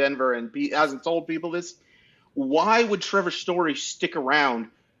restaurants in Denver and hasn't told people this, why would Trevor Story stick around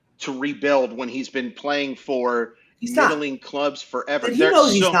to rebuild when he's been playing for middling clubs forever? And he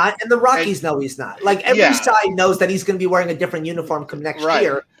knows he's not, and the Rockies know he's not. Like every side knows that he's going to be wearing a different uniform come next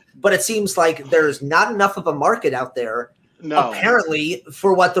year, but it seems like there's not enough of a market out there. No. Apparently,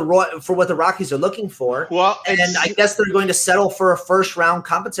 for what the Rockies are looking for. Well, and I guess they're going to settle for a first-round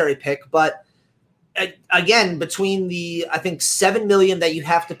compensatory pick. But again, between the I think $7 million that you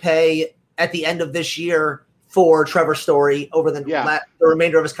have to pay at the end of this year for Trevor Story over the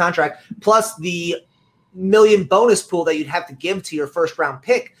remainder of his contract, plus the $1 million bonus pool that you'd have to give to your first-round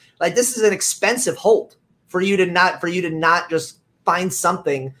pick, like this is an expensive hold for you to not just find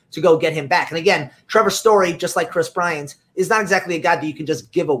something to go get him back. And again, Trevor Story, just like Chris Bryant, is not exactly a guy that you can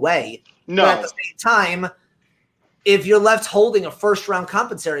just give away. No. But at the same time, if you're left holding a first round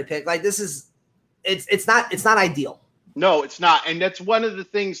compensatory pick, like this is, it's not ideal. No, it's not. And that's one of the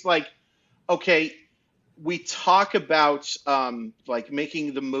things, like, okay, we talk about like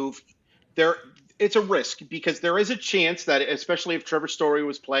making the move. it's a risk because there is a chance that, especially if Trevor Story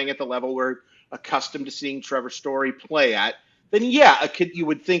was playing at the level we're accustomed to seeing Trevor Story play at, then you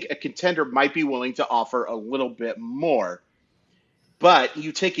would think a contender might be willing to offer a little bit more. But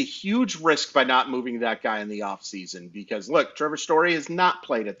you take a huge risk by not moving that guy in the offseason because, look, Trevor Story has not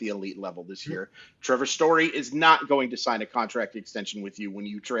played at the elite level this year. Trevor Story is not going to sign a contract extension with you when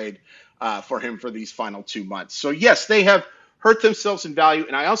you trade for him for these final 2 months. So, yes, they have hurt themselves in value.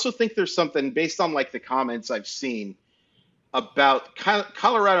 And I also think there's something based on like the comments I've seen about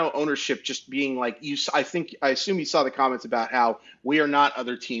Colorado ownership just being like I assume you saw the comments about how we are not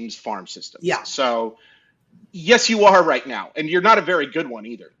other teams' farm systems. Yeah. So yes, you are right now, and you're not a very good one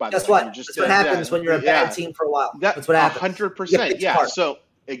either. By That's the way, what. That's what happens when you're a bad team for a while. That's what happens. 100%. Yeah. So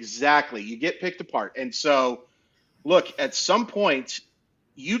exactly, you get picked apart, and so look, at some point,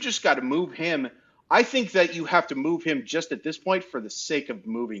 you just got to move him. I think that you have to move him just at this point for the sake of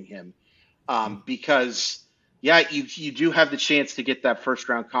moving him, because you do have the chance to get that first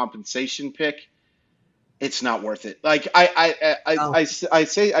round compensation pick. It's not worth it. Like I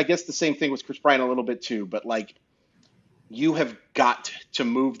say, I guess the same thing with Chris Bryant a little bit too, but like you have got to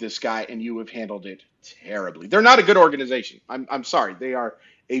move this guy and you have handled it terribly. They're not a good organization. I'm sorry. They are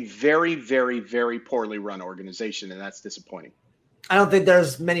a very, very, very poorly run organization, and that's disappointing. I don't think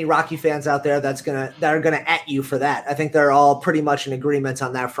there's many Rocky fans out there that are gonna at you for that. I think they're all pretty much in agreement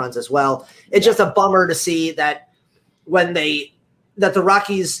on that front as well. It's just a bummer to see that that the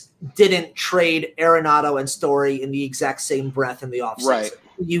Rockies didn't trade Arenado and Story in the exact same breath in the offseason. Right.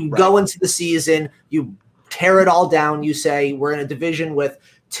 You go into the season, you tear it all down. You say, we're in a division with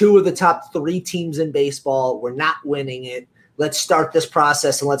 2 of the top 3 teams in baseball. We're not winning it. Let's start this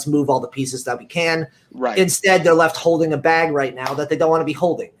process and let's move all the pieces that we can. Right. Instead, they're left holding a bag right now that they don't want to be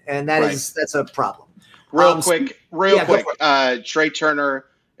holding. And that's a problem. Real quick. Trey Turner,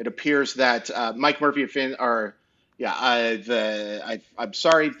 it appears that Mike Murphy I'm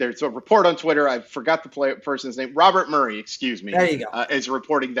sorry. There's a report on Twitter. I forgot the person's name. Robert Murray, excuse me. There you go. Is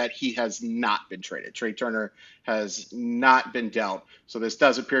reporting that he has not been traded. Trey Turner has not been dealt. So this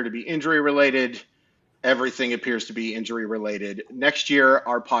does appear to be injury related. Everything appears to be injury related. Next year,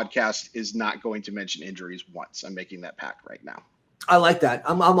 our podcast is not going to mention injuries once. I'm making that pact right now. I like that.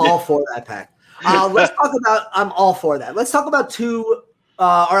 I'm all for that pact. Let's talk about. I'm all for that. Let's talk about 2,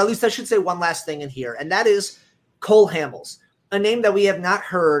 or at least I should say one last thing in here, and that is Cole Hamels, a name that we have not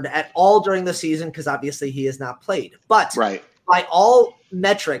heard at all during the season because obviously he has not played. But by all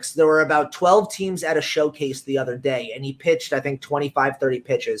metrics, there were about 12 teams at a showcase the other day, and he pitched, I think, 25, 30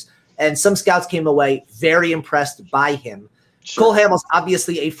 pitches. And some scouts came away very impressed by him. Sure. Cole Hamels,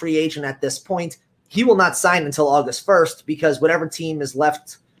 obviously a free agent at this point. He will not sign until August 1st because whatever team is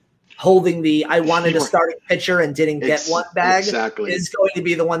left holding the I wanted a starting pitcher and didn't get one bag is going to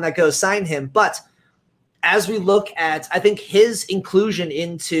be the one that goes sign him. But as we look at, I think his inclusion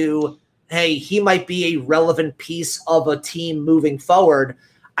into, hey, he might be a relevant piece of a team moving forward.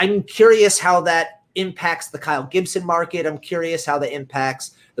 I'm curious how that impacts the Kyle Gibson market. I'm curious how that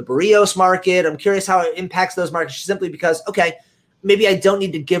impacts the Barrios market. I'm curious how it impacts those markets simply because, okay, maybe I don't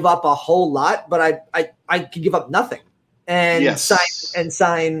need to give up a whole lot, but I can give up nothing and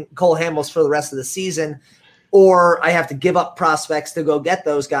sign Cole Hamels for the rest of the season, or I have to give up prospects to go get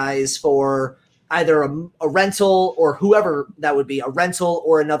those guys for either a rental or whoever that would be, a rental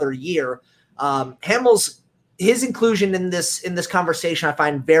or another year. Hamels, his inclusion in this conversation, I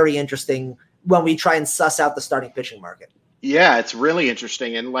find very interesting when we try and suss out the starting pitching market. Yeah, it's really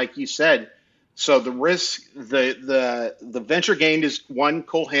interesting. And like you said, so the risk, the venture gained is one.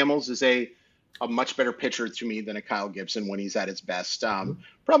 Cole Hamels is a much better pitcher to me than a Kyle Gibson when he's at his best.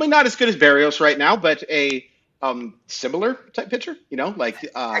 Probably not as good as Barrios right now, but a similar type pitcher,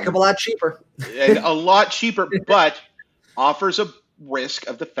 heck of a lot cheaper, but offers a risk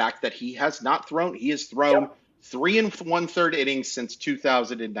of the fact that he has thrown 3 1/3 innings since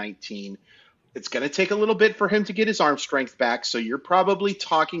 2019. It's going to take a little bit for him to get his arm strength back. So you're probably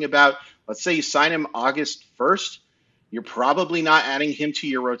talking about, let's say you sign him August 1st. You're probably not adding him to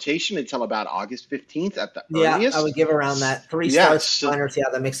your rotation until about August 15th at the earliest. I would give around that 3 starts. Yeah,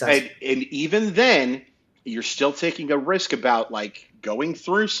 that makes sense. And even then, you're still taking a risk about like going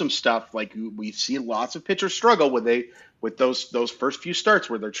through some stuff. Like we see lots of pitchers struggle with those first few starts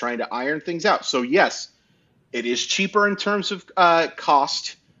where they're trying to iron things out. So yes, it is cheaper in terms of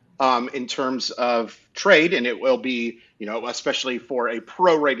cost, in terms of trade, and it will be, especially for a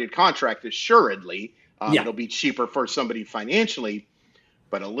prorated contract, assuredly, it'll be cheaper for somebody financially,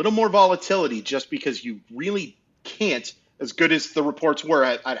 but a little more volatility just because you really can't, as good as the reports were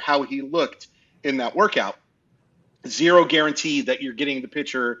at how he looked in that workout, zero guarantee that you're getting the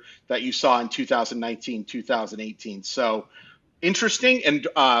pitcher that you saw in 2019, 2018. So interesting. And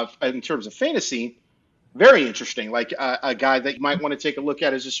in terms of fantasy, very interesting. Like a guy that you might want to take a look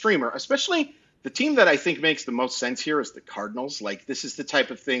at as a streamer, especially the team that I think makes the most sense here is the Cardinals. Like, this is the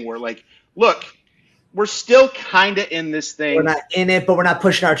type of thing where, like, look, we're still kind of in this thing. We're not in it, but we're not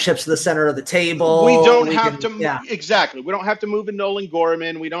pushing our chips to the center of the table. We don't have to. Exactly. We don't have to move a Nolan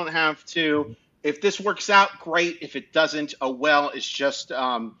Gorman. We don't have to. If this works out, great. If it doesn't, it's just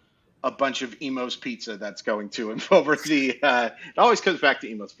a bunch of Emo's Pizza that's going to him over the. It always comes back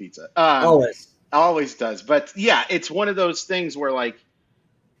to Emo's Pizza. Always does. But yeah, it's one of those things where, like,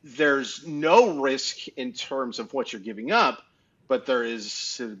 there's no risk in terms of what you're giving up, but there is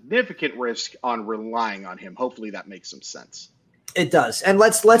significant risk on relying on him. Hopefully that makes some sense. It does. And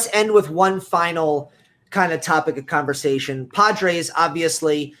let's end with one final kind of topic of conversation. Padres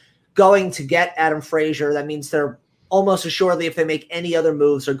obviously going to get Adam Frazier. That means they're almost assuredly, if they make any other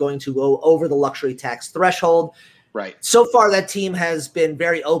moves, are going to go over the luxury tax threshold. Right. So far, that team has been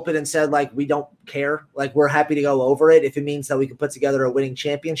very open and said, like, we don't care. Like, we're happy to go over it if it means that we can put together a winning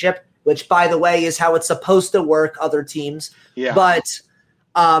championship, which, by the way, is how it's supposed to work, other teams. Yeah. But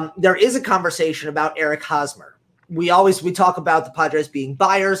there is a conversation about Eric Hosmer. We talk about the Padres being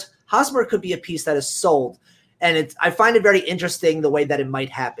buyers. Hosmer could be a piece that is sold. And I find it very interesting the way that it might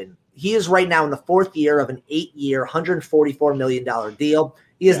happen. He is right now in the fourth year of an 8-year, $144 million deal.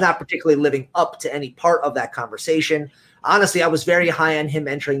 He is not particularly living up to any part of that conversation. Honestly, I was very high on him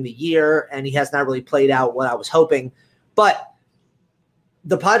entering the year, and he has not really played out what I was hoping. But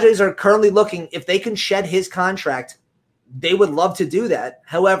the Padres are currently looking, if they can shed his contract, they would love to do that.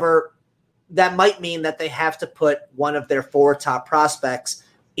 However, that might mean that they have to put one of their 4 top prospects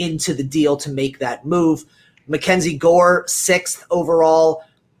into the deal to make that move. Mackenzie Gore, 6th overall.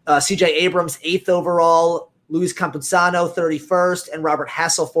 CJ Abrams, 8th overall. Luis Campusano, 31st, and Robert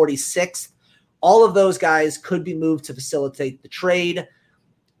Hassel, 46th. All of those guys could be moved to facilitate the trade.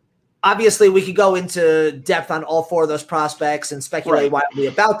 Obviously, we could go into depth on all 4 of those prospects and speculate wildly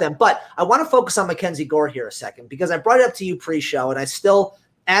about them, but I want to focus on Mackenzie Gore here a second because I brought it up to you pre-show, and I still,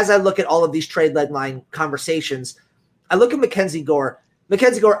 as I look at all of these trade deadline conversations, I look at Mackenzie Gore.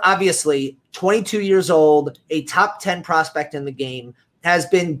 Mackenzie Gore, obviously, 22 years old, a top 10 prospect in the game, has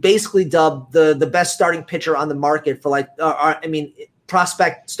been basically dubbed the best starting pitcher on the market for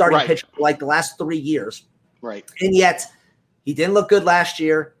prospect starting pitcher for like the last 3 years. Right. And yet he didn't look good last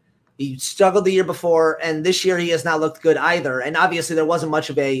year. He struggled the year before, and this year he has not looked good either. And obviously there wasn't much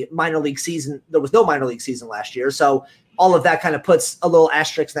of a minor league season. There was no minor league season last year. So all of that kind of puts a little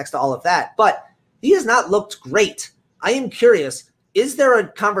asterisk next to all of that. But he has not looked great. I am curious, is there a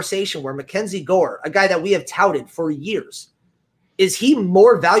conversation where Mackenzie Gore, a guy that we have touted for years, is he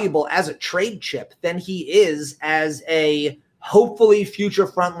more valuable as a trade chip than he is as a hopefully future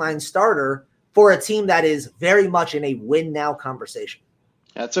frontline starter for a team that is very much in a win now conversation?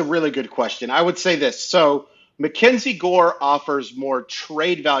 That's a really good question. I would say this. So Mackenzie Gore offers more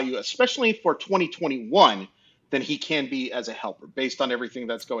trade value, especially for 2021, than he can be as a helper based on everything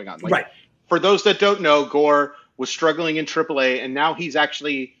that's going on. Like, for those that don't know, Gore was struggling in AAA, and now he's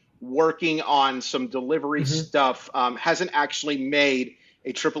actually working on some delivery stuff. Hasn't actually made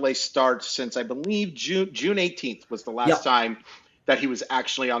a AAA start since, I believe, June 18th was the last time that he was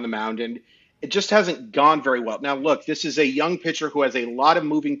actually on the mound, and it just hasn't gone very well. Now, look, this is a young pitcher who has a lot of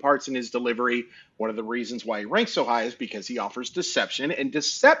moving parts in his delivery. One of the reasons why he ranks so high is because he offers deception, and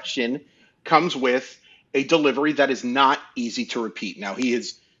deception comes with a delivery that is not easy to repeat. Now, he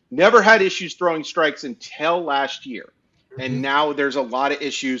has never had issues throwing strikes until last year. And now there's a lot of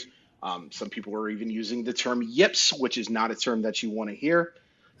issues. Some people are even using the term yips, which is not a term that you want to hear.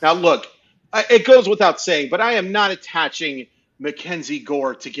 Now, look, it goes without saying, but I am not attaching Mackenzie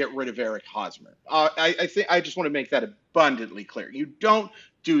Gore to get rid of Eric Hosmer. I just want to make that abundantly clear. You don't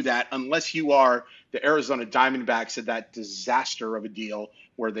do that unless you are the Arizona Diamondbacks at that disaster of a deal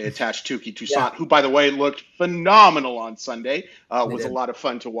where they attached Touki Toussaint, who, by the way, looked phenomenal on Sunday. Was a lot of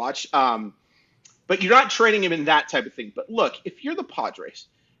fun to watch. But you're not trading him in that type of thing. But look, if you're the Padres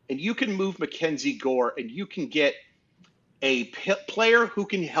and you can move Mackenzie Gore and you can get a player who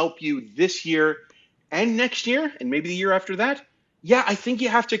can help you this year and next year and maybe the year after that, I think you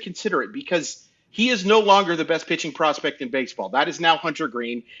have to consider it because he is no longer the best pitching prospect in baseball. That is now Hunter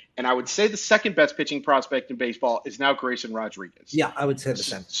Green. And I would say the second best pitching prospect in baseball is now Grayson Rodriguez. Yeah, I would say the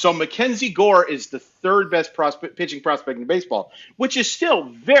same. So Mackenzie Gore is the third best pitching prospect in baseball, which is still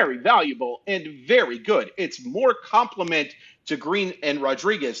very valuable and very good. It's more compliment to Green and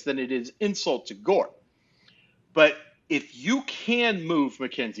Rodriguez than it is insult to Gore. But if you can move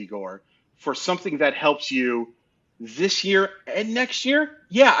Mackenzie Gore for something that helps you this year and next year,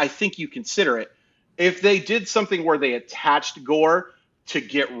 yeah, I think you consider it. If they did something where they attached Gore to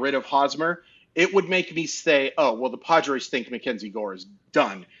get rid of Hosmer, it would make me say, oh, well, the Padres think Mackenzie Gore is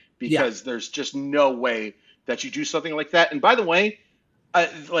done because there's just no way that you do something like that. And by the way,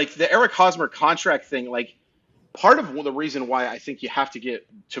 like the Eric Hosmer contract thing, like part of the reason why I think you have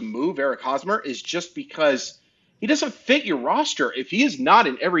to move Eric Hosmer is just because he doesn't fit your roster. If he is not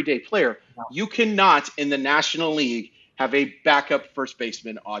an everyday player, you cannot in the National League have a backup first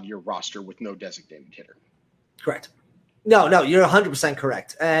baseman on your roster with no designated hitter. Correct. No, you're 100%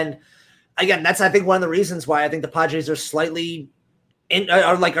 correct. And again, that's, I think, one of the reasons why I think the Padres are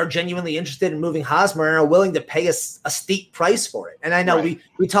are genuinely interested in moving Hosmer and are willing to pay a steep price for it. And I know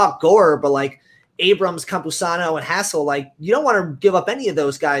we talk Gore, but like Abrams, Campusano, and Hassel, like you don't want to give up any of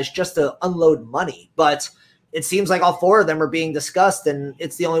those guys just to unload money. But it seems like all four of them are being discussed, and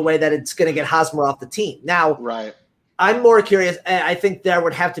it's the only way that it's going to get Hosmer off the team. Now, I'm more curious. I think there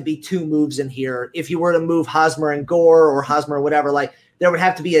would have to be two moves in here. If you were to move Hosmer and Gore or Hosmer or whatever, like there would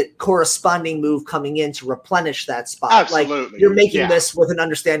have to be a corresponding move coming in to replenish that spot. Absolutely. Like you're making this with an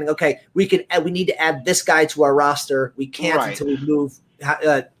understanding, okay, we need to add this guy to our roster. We can't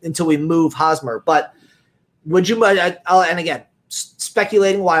until we move Hosmer. But would you, and again,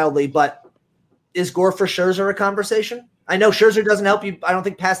 speculating wildly, but is Gore for Scherzer a conversation? I know Scherzer doesn't help you, I don't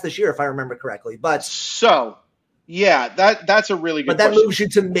think, past this year, if I remember correctly. But yeah, that's a really good question. But that moves you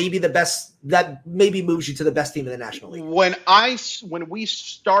to maybe moves you to the best team in the National League. When we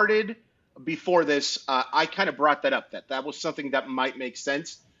started before this, I kind of brought that up, that was something that might make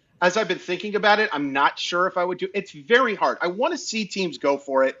sense. As I've been thinking about it, I'm not sure if I would do it. It's very hard. I want to see teams go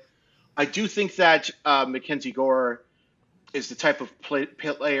for it. I do think that Mackenzie Gore is the type of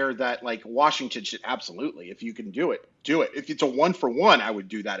player that like Washington should absolutely, if you can do it, do it. If it's a 1-for-1, I would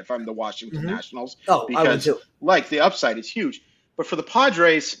do that if I'm the Washington Nationals. Oh, because I would too. Like the upside is huge. But for the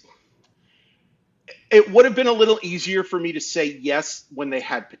Padres, it would have been a little easier for me to say yes when they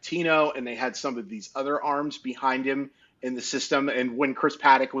had Patino and they had some of these other arms behind him in the system. And when Chris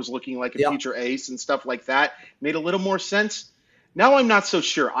Paddock was looking like a future ace and stuff like that, made a little more sense. Now I'm not so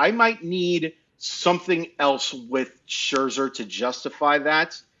sure. I might need something else with Scherzer to justify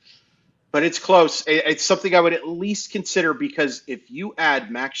that, but it's close. It's something I would at least consider, because if you add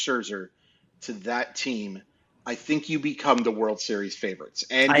Max Scherzer to that team, I think you become the World Series favorites.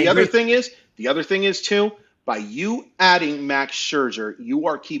 And the other thing is too, by you adding Max Scherzer, you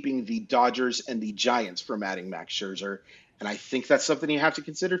are keeping the Dodgers and the Giants from adding Max Scherzer. And I think that's something you have to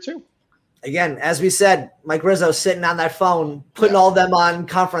consider too. Again, as we said, Mike Rizzo sitting on that phone, putting all them on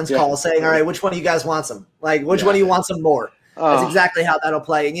conference calls, saying, all right, which one of you guys wants them? Like, which one of you wants them more? That's exactly how that'll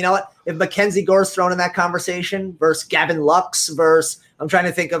play. And you know what? If Mackenzie Gore's thrown in that conversation versus Gavin Lux versus, I'm trying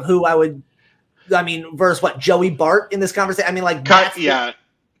to think of who versus what, Joey Bart in this conversation? I mean, like, Kybert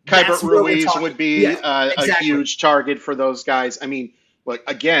Ruiz would be a huge target for those guys. I mean, look,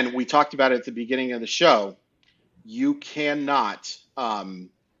 again, we talked about it at the beginning of the show. You cannot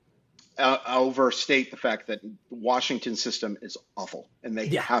overstate the fact that Washington system is awful, and they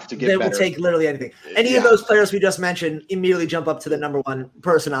have to get better. They will take literally anything. Any of those players we just mentioned immediately jump up to the number one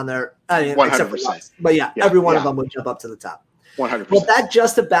person on there. 100%. But every one of them would jump up to the top. 100%. Well, that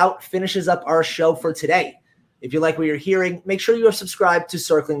just about finishes up our show for today. If you like what you're hearing, make sure you are subscribed to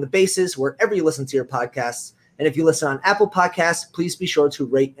Circling the Bases wherever you listen to your podcasts. And if you listen on Apple Podcasts, please be sure to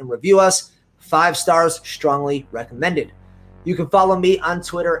rate and review us. 5 stars, strongly recommended. You can follow me on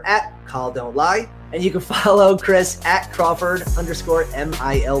Twitter at CallDon'tLie, and you can follow Chris at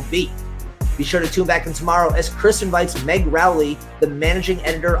Crawford_MILB. Be sure to tune back in tomorrow as Chris invites Meg Rowley, the managing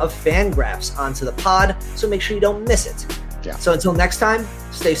editor of Fangraphs, onto the pod, so make sure you don't miss it. Yeah. So until next time,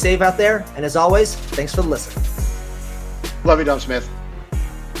 stay safe out there, and as always, thanks for listening. Love you, Dom Smith.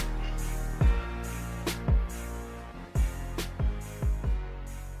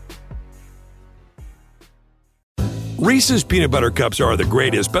 Reese's Peanut Butter Cups are the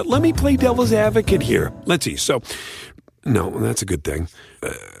greatest, but let me play devil's advocate here. Let's see. So, no, that's a good thing.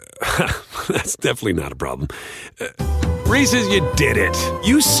 That's definitely not a problem. Reese's, you did it.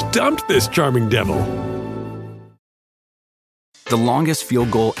 You stumped this charming devil. The longest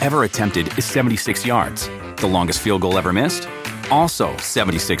field goal ever attempted is 76 yards. The longest field goal ever missed? Also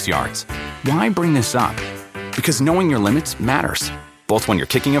 76 yards. Why bring this up? Because knowing your limits matters, both when you're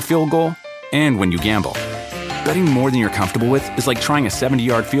kicking a field goal and when you gamble. Betting more than you're comfortable with is like trying a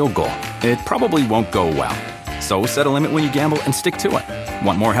 70-yard field goal. It probably won't go well. So set a limit when you gamble and stick to it.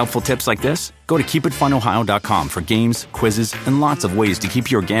 Want more helpful tips like this? Go to keepitfunohio.com for games, quizzes, and lots of ways to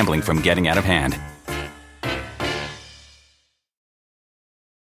keep your gambling from getting out of hand.